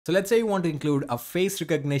So let's say you want to include a face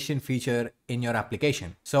recognition feature in your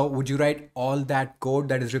application. So would you write all that code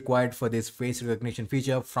that is required for this face recognition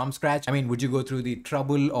feature from scratch? I mean, would you go through the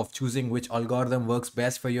trouble of choosing which algorithm works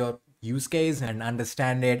best for your use case and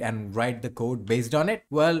understand it and write the code based on it?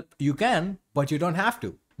 Well, you can, but you don't have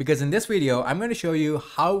to. Because in this video, I'm going to show you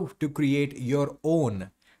how to create your own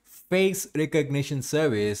face recognition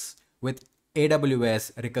service with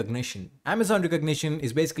AWS Rekognition. Amazon Rekognition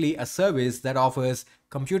is basically a service that offers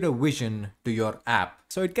computer vision to your app.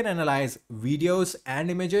 So it can analyze videos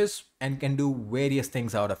and images and can do various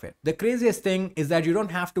things out of it. The craziest thing is that you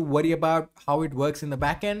don't have to worry about how it works in the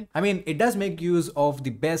backend. I mean, it does make use of the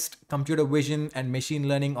best computer vision and machine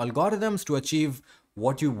learning algorithms to achieve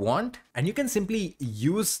what you want, and you can simply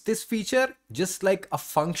use this feature just like a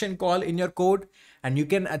function call in your code, and you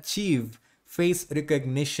can achieve face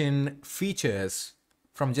recognition features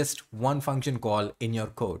from just one function call in your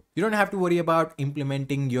code. You don't have to worry about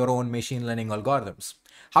implementing your own machine learning algorithms.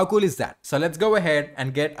 How cool is that? So let's go ahead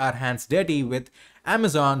and get our hands dirty with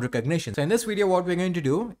Amazon Rekognition. So in this video, what we're going to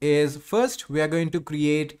do is first we are going to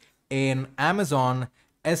create an Amazon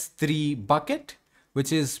S3 bucket,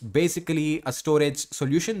 which is basically a storage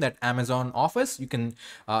solution that Amazon offers. You can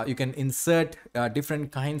insert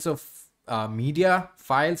different kinds of media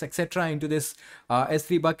files, etc. into this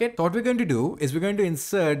S3 bucket. So what we're going to do is we're going to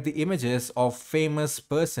insert the images of famous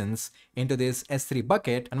persons into this S3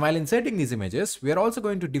 bucket. And while inserting these images, we are also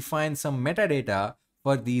going to define some metadata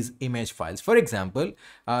for these image files. For example,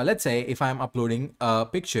 let's say if I'm uploading a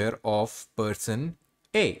picture of person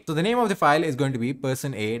A. So the name of the file is going to be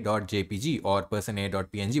persona.jpg or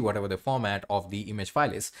persona.png, whatever the format of the image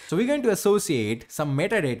file is. So we're going to associate some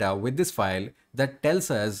metadata with this file that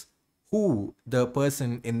tells us who the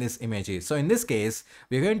person in this image is. So in this case,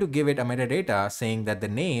 we're going to give it a metadata saying that the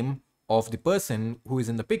name of the person who is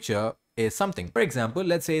in the picture is something. For example,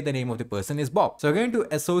 let's say the name of the person is Bob. So we're going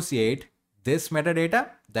to associate this metadata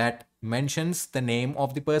that mentions the name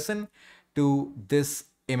of the person to this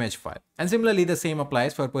image file. And similarly, the same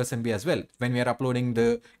applies for person B as well. When we are uploading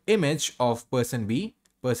the image of person B,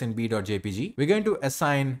 person B.jpg, we're going to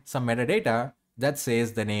assign some metadata that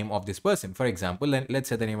says the name of this person. For example, let's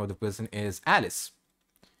say the name of the person is Alice.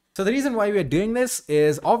 So the reason why we're doing this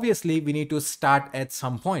is obviously we need to start at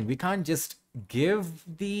some point. We can't just give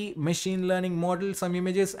the machine learning model some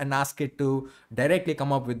images and ask it to directly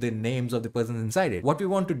come up with the names of the persons inside it. What we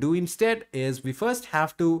want to do instead is we first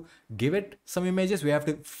have to give it some images. We have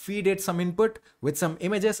to feed it some input with some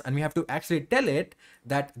images, and we have to actually tell it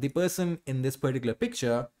that the person in this particular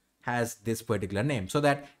picture has this particular name, so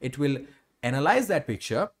that it will analyze that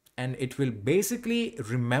picture and it will basically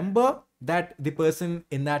remember that the person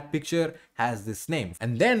in that picture has this name.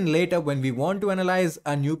 And then later, when we want to analyze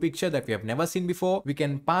a new picture that we have never seen before, we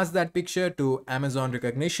can pass that picture to Amazon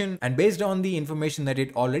Rekognition, and based on the information that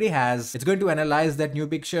it already has, it's going to analyze that new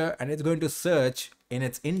picture and it's going to search in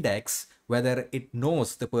its index whether it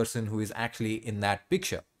knows the person who is actually in that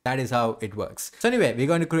picture. That is how it works. So anyway, we're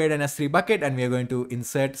going to create an S3 bucket and we're going to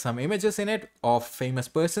insert some images in it of famous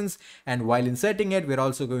persons. And while inserting it, we're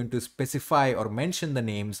also going to specify or mention the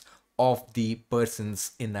names of the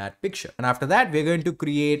persons in that picture. And after that, we're going to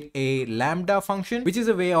create a Lambda function, which is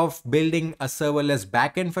a way of building a serverless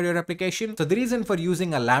backend for your application. So the reason for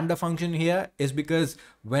using a Lambda function here is because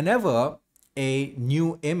whenever a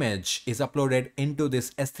new image is uploaded into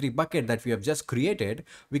this S3 bucket that we have just created,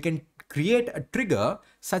 we can create a trigger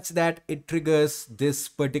such that it triggers this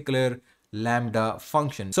particular Lambda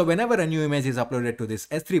function. So whenever a new image is uploaded to this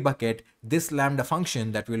S3 bucket, this Lambda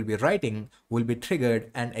function that we'll be writing will be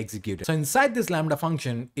triggered and executed. So inside this Lambda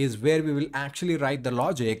function is where we will actually write the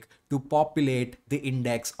logic to populate the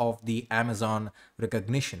index of the Amazon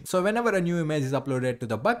Rekognition. So whenever a new image is uploaded to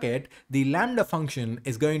the bucket, the Lambda function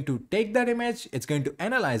is going to take that image, it's going to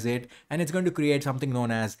analyze it, and it's going to create something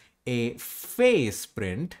known as a face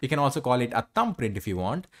print. You can also call it a thumbprint if you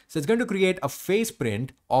want. So it's going to create a face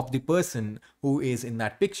print of the person who is in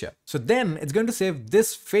that picture. So then it's going to save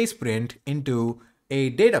this face print into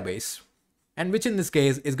a database, and which in this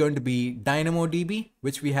case is going to be Dynamodb,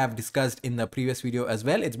 which we have discussed in the previous video as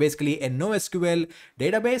well. It's basically a NoSQL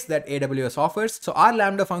database that AWS offers. So our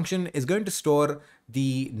Lambda function is going to store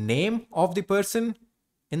the name of the person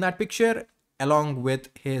in that picture along with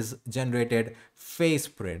his generated face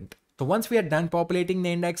print. So once we are done populating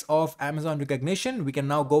the index of Amazon Rekognition, we can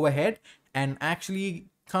now go ahead and actually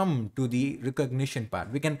come to the recognition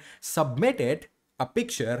part. We can submit it a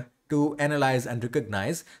picture to analyze and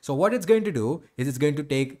recognize. So what it's going to do is it's going to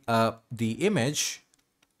take the image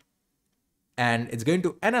and it's going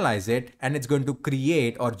to analyze it, and it's going to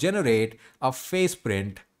create or generate a face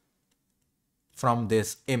print from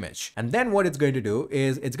this image. And then what it's going to do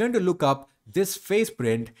is it's going to look up this face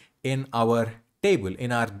print in our table,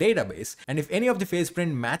 in our database. And if any of the face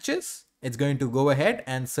print matches, it's going to go ahead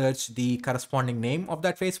and search the corresponding name of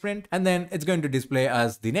that face print. And then it's going to display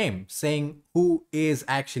us the name saying who is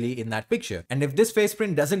actually in that picture. And if this face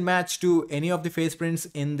print doesn't match to any of the face prints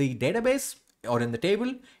in the database or in the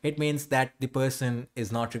table, it means that the person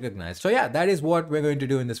is not recognized. So yeah, that is what we're going to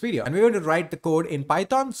do in this video. And we're going to write the code in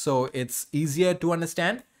Python so it's easier to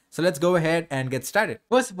understand. So let's go ahead and get started.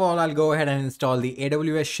 First of all, I'll go ahead and install the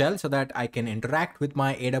AWS Shell so that I can interact with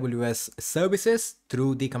my AWS services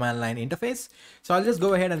through the command line interface. So I'll just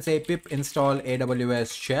go ahead and say pip install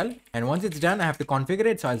AWS Shell. And once it's done, I have to configure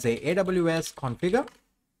it. So I'll say AWS configure.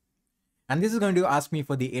 And this is going to ask me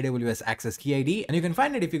for the AWS access key ID. And you can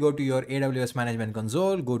find it if you go to your AWS management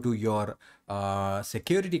console, go to your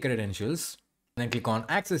security credentials, and then click on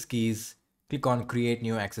access keys, click on create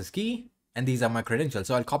new access key. And these are my credentials.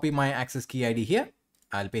 So I'll copy my access key ID here.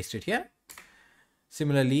 I'll paste it here.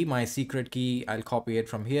 Similarly, my secret key, I'll copy it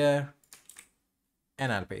from here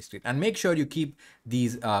and I'll paste it. And make sure you keep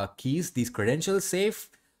these keys, these credentials safe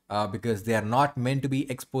because they are not meant to be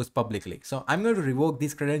exposed publicly. So I'm going to revoke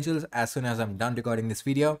these credentials as soon as I'm done recording this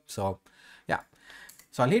video. So yeah.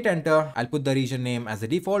 So I'll hit enter. I'll put the region name as the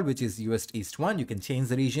default, which is US East 1. You can change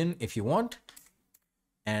the region if you want.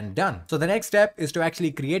 And done. So the next step is to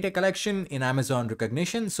actually create a collection in Amazon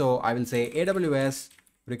Rekognition. So I will say AWS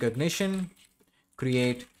Rekognition,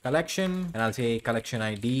 create collection, and I'll say collection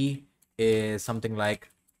ID is something like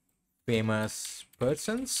famous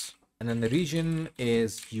persons. And then the region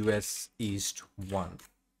is US East 1.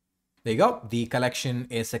 There you go. The collection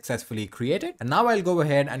is successfully created. And now I'll go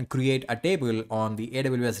ahead and create a table on the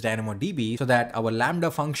AWS Dynamodb so that our Lambda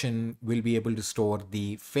function will be able to store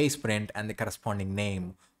the face print and the corresponding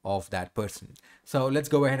name of that person. So let's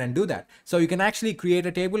go ahead and do that. So you can actually create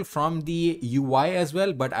a table from the UI as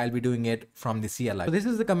well, but I'll be doing it from the CLI. So this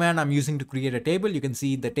is the command I'm using to create a table. You can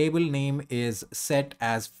see the table name is set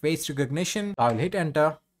as face recognition. I'll hit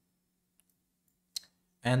enter.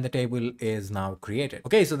 And the table is now created.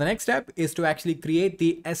 Okay, so the next step is to actually create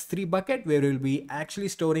the S3 bucket where we'll be actually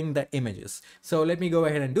storing the images. So let me go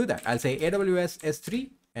ahead and do that. I'll say AWS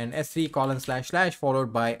S3 and S3:/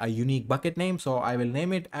 followed by a unique bucket name. So I will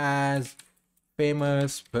name it as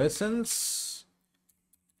famous persons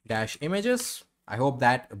 - images. I hope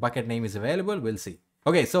that bucket name is available. We'll see.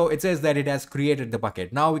 Okay, so it says that it has created the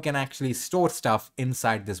bucket. Now we can actually store stuff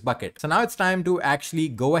inside this bucket. So now it's time to actually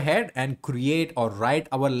go ahead and create or write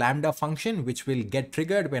our Lambda function, which will get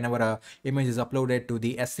triggered whenever an image is uploaded to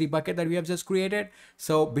the S3 bucket that we have just created.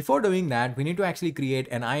 So before doing that, we need to actually create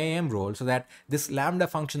an IAM role so that this Lambda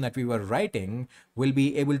function that we were writing will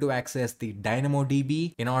be able to access the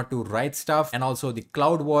Dynamodb in order to write stuff, and also the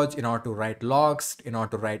CloudWatch in order to write logs, in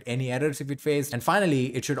order to write any errors if it faced. And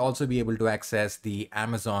finally, it should also be able to access the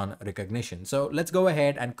Amazon Rekognition. So let's go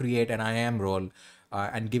ahead and create an IAM role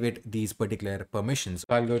and give it these particular permissions.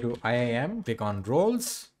 So I'll go to IAM, click on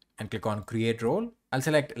roles and click on create role. I'll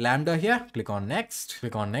select Lambda here, click on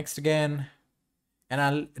next again. And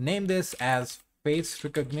I'll name this as face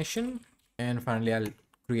recognition. And finally, I'll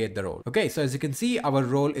create the role. Okay, so as you can see, our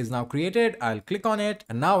role is now created. I'll click on it.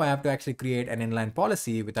 And now I have to actually create an inline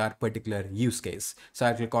policy with our particular use case. So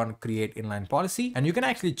I'll click on create inline policy, and you can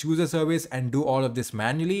actually choose a service and do all of this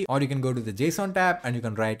manually, or you can go to the JSON tab and you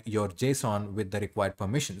can write your JSON with the required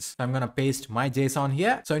permissions. So I'm going to paste my JSON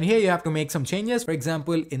here. So in here, you have to make some changes. For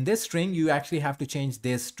example, in this string, you actually have to change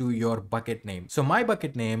this to your bucket name. So my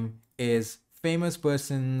bucket name is famous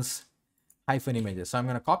persons -images. So I'm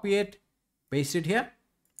going to copy it, paste it here.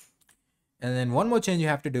 And then one more change you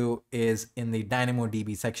have to do is in the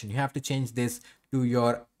Dynamodb section. You have to change this to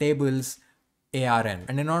your tables ARN.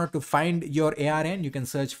 And in order to find your ARN, you can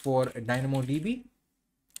search for Dynamodb.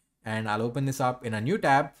 And I'll open this up in a new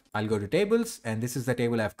tab. I'll go to tables, and this is the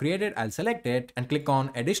table I've created. I'll select it and click on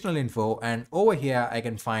additional info. And over here, I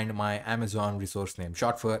can find my Amazon resource name,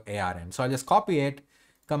 short for ARN. So I'll just copy it,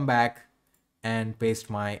 come back and paste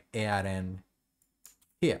my ARN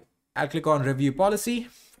here. I'll click on review policy.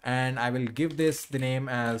 And I will give this the name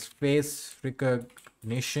as face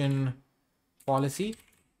recognition policy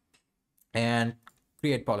and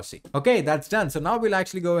create policy. Okay, that's done. So now we'll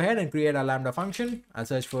actually go ahead and create a Lambda function. I'll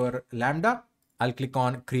search for Lambda. I'll click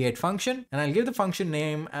on create function, and I'll give the function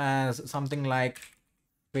name as something like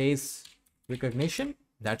face recognition.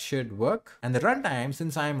 That should work. And the runtime,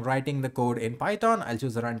 since I'm writing the code in Python, I'll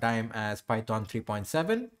choose the runtime as Python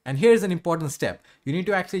 3.7. And here's an important step. You need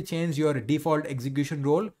to actually change your default execution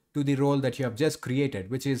role to the role that you have just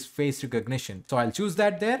created, which is face recognition. So I'll choose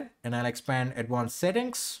that there, and I'll expand advanced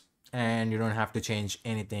settings. and you don't have to change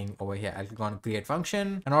anything over here. I'll click on create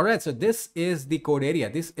function. And all right, so this is the code area.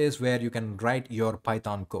 This is where you can write your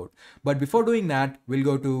Python code. But before doing that, we'll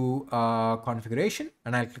go to configuration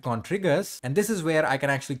and I'll click on triggers. And this is where I can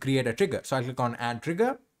actually create a trigger. So I'll click on add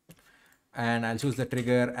trigger and I'll choose the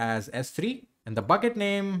trigger as S3. And the bucket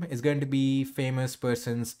name is going to be famous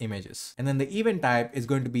person's images. And then the event type is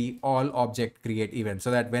going to be all object create event,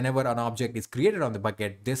 so that whenever an object is created on the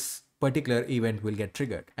bucket, this particular event will get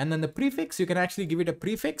triggered. And then the prefix, you can actually give it a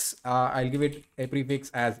prefix. I'll give it a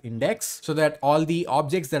prefix as index, so that all the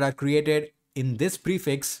objects that are created in this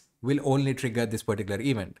prefix will only trigger this particular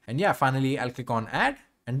event. And yeah, finally, I'll click on add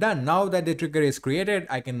and done. Now that the trigger is created,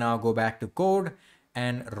 I can now go back to code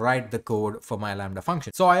and write the code for my Lambda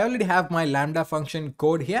function. So I already have my Lambda function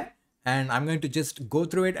code here, and I'm going to just go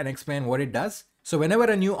through it and explain what it does. So whenever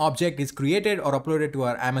a new object is created or uploaded to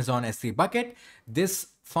our Amazon S3 bucket, this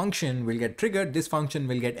function will get triggered, this function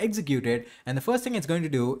will get executed, and the first thing it's going to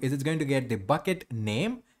do is it's going to get the bucket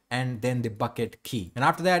name and then the bucket key. And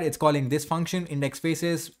after that, it's calling this function index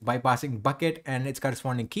faces by passing bucket and its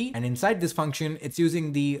corresponding key. And inside this function, it's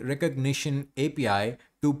using the Rekognition API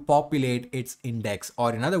to populate its index,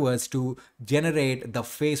 or in other words, to generate the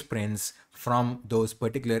face prints from those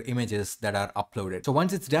particular images that are uploaded. So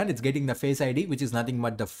once it's done, it's getting the face ID, which is nothing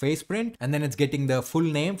but the face print, and then it's getting the full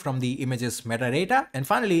name from the image's metadata. And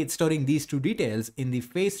finally, it's storing these two details in the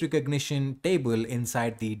face recognition table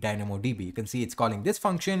inside the Dynamodb. You can see it's calling this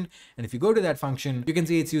function, and if you go to that function, you can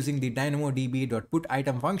see it's using the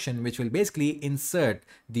dynamodb.putItem function, which will basically insert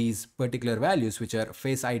these particular values, which are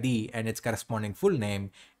face ID and its corresponding full name,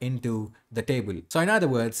 into the table. So in other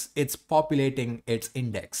words, it's populating its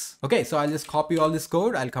index. Okay, so I'll just copy all this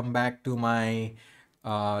code. I'll come back to my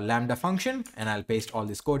Lambda function and I'll paste all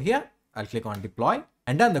this code here. I'll click on deploy,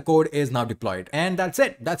 and done. The code is now deployed, and that's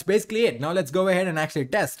it. That's basically it. Now let's go ahead and actually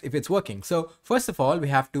test if it's working. So first of all, we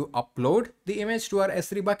have to upload the image to our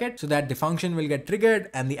S3 bucket so that the function will get triggered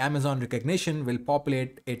and the Amazon Rekognition will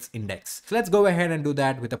populate its index. So let's go ahead and do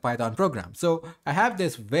that with a Python program. So I have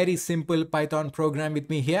this very simple Python program with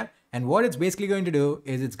me here. And what it's basically going to do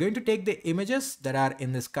is it's going to take the images that are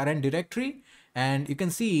in this current directory. And you can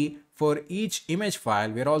see for each image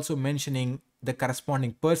file, we're also mentioning the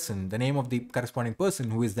corresponding person, the name of the corresponding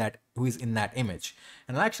person who is in that image.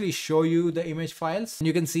 And I'll actually show you the image files. And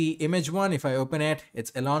you can see image 1, if I open it,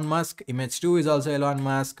 it's Elon Musk. Image 2 is also Elon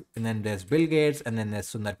Musk. And then there's Bill Gates, and then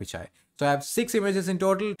there's Sundar Pichai. So I have 6 images in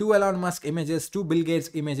total, 2 Elon Musk images, 2 Bill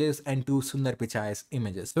Gates images, and 2 Sundar Pichai's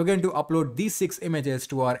images. So we're going to upload these 6 images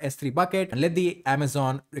to our S3 bucket and let the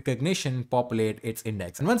Amazon Rekognition populate its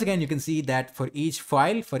index. And once again, you can see that for each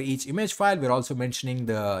file, for each image file, we're also mentioning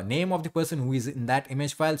the name of the person who is in that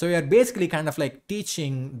image file. So we are basically kind of like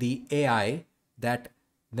teaching the AI that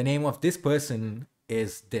the name of this person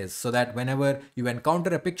is this, so that whenever you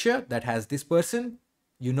encounter a picture that has this person,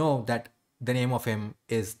 you know that the name of him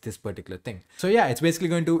is this particular thing. So yeah, it's basically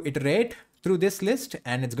going to iterate through this list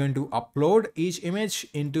and it's going to upload each image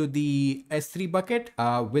into the S3 bucket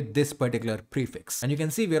with this particular prefix. And you can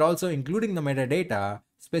see we're also including the metadata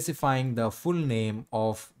specifying the full name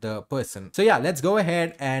of the person. So yeah, let's go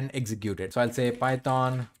ahead and execute it. So I'll say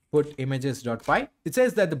Python put images.py. It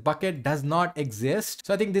says that the bucket does not exist.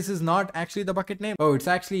 So I think this is not actually the bucket name. Oh, it's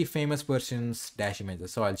actually famous person's dash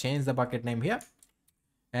images. So I'll change the bucket name here.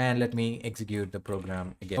 And let me execute the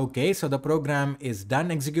program again. Okay, so the program is done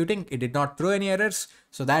executing. It did not throw any errors.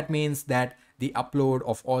 So that means that the upload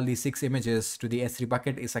of all these 6 images to the S3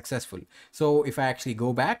 bucket is successful. So if I actually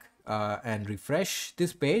go back and refresh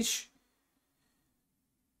this page,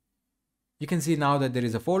 you can see now that there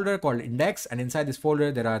is a folder called index, and inside this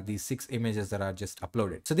folder, there are these 6 images that are just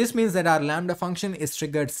uploaded. So this means that our Lambda function is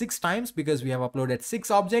triggered 6 times because we have uploaded 6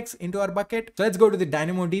 objects into our bucket. So let's go to the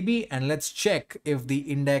DynamoDB and let's check if the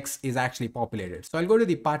index is actually populated. So I'll go to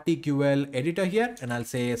the PartiQL editor here and I'll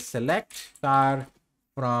say select star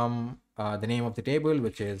from the name of the table,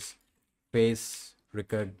 which is face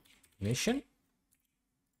recognition.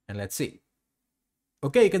 And let's see.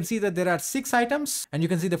 Okay, you can see that there are 6 items, and you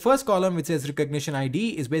can see the first column which says recognition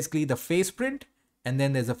ID is basically the face print, and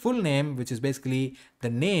then there's a full name which is basically the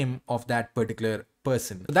name of that particular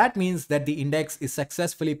person. So that means that the index is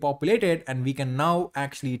successfully populated and we can now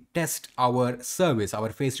actually test our service, our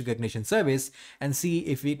face recognition service, and see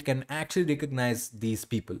if it can actually recognize these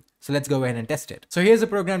people. So let's go ahead and test it. So here's a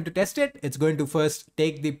program to test it. It's going to first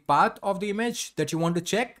take the path of the image that you want to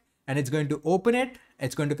check, and it's going to open it.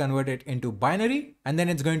 It's going to convert it into binary, and then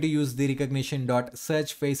it's going to use the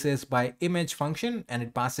recognition.search faces by image function, and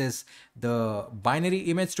it passes the binary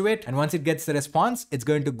image to it. And once it gets the response, it's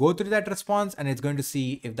going to go through that response, and it's going to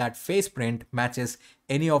see if that face print matches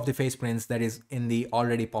any of the face prints that is in the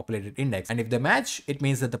already populated index. And if they match, it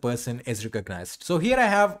means that the person is recognized. So here I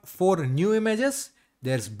have 4 new images.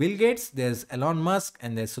 There's Bill Gates, there's Elon Musk,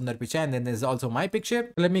 and there's Sundar Pichai, and then there's also my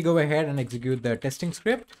picture. Let me go ahead and execute the testing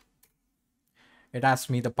script. It asks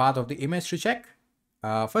me the path of the image to check.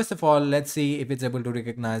 First of all, let's see if it's able to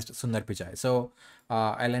recognize Sundar Pichai. So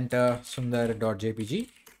I'll enter sundar.jpg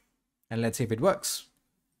and let's see if it works.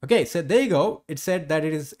 Okay, so there you go. It said that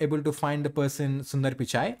it is able to find the person Sundar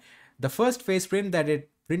Pichai. The first face print that it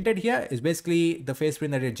printed here is basically the face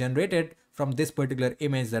print that it generated from this particular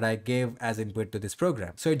image that I gave as input to this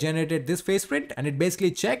program. So it generated this face print, and it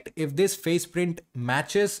basically checked if this face print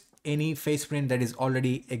matches any face print that is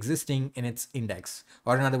already existing in its index,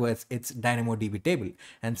 or in other words, its Dynamodb table.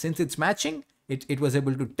 And since it's matching, it was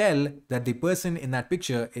able to tell that the person in that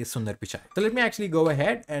picture is Sundar Pichai. So let me actually go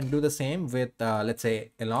ahead and do the same with, let's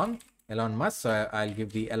say, Elon Musk. So I'll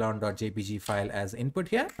give the elon.jpg file as input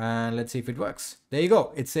here, and let's see if it works. There you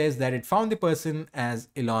go. It says that it found the person as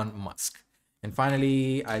Elon Musk. And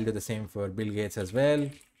finally, I'll do the same for Bill Gates as well.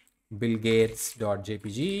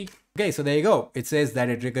 billgates.jpg. Okay, so there you go. It says that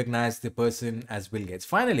it recognized the person as Bill Gates.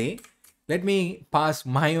 Finally, let me pass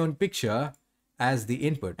my own picture as the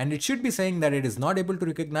input, and it should be saying that it is not able to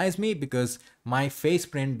recognize me because my face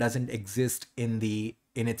print doesn't exist in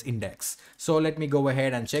its index. So let me go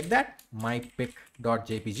ahead and check that,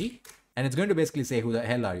 mypic.jpg, and it's going to basically say, who the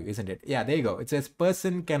hell are you, isn't it? Yeah, there you go. It says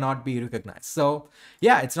person cannot be recognized. So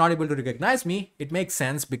yeah, it's not able to recognize me. It makes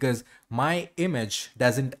sense because my image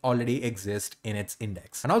doesn't already exist in its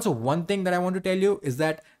index. And also, one thing that I want to tell you is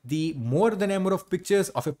that the more the number of pictures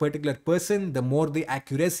of a particular person, the more the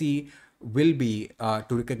accuracy will be to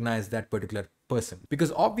recognize that particular person.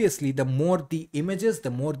 Because obviously, the more the images,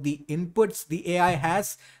 the more the inputs the AI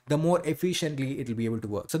has, the more efficiently it will be able to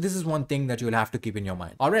work. So this is one thing that you will have to keep in your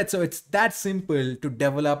mind. All right, so it's that simple to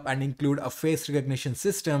develop and include a face recognition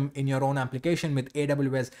system in your own application with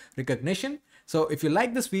AWS Rekognition. So if you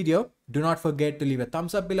like this video, do not forget to leave a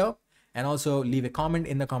thumbs up below, and also leave a comment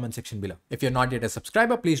in the comment section below. If you're not yet a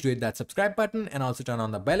subscriber, please do hit that subscribe button and also turn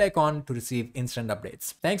on the bell icon to receive instant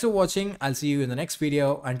updates. Thanks for watching. I'll see you in the next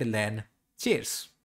video. Until then, cheers.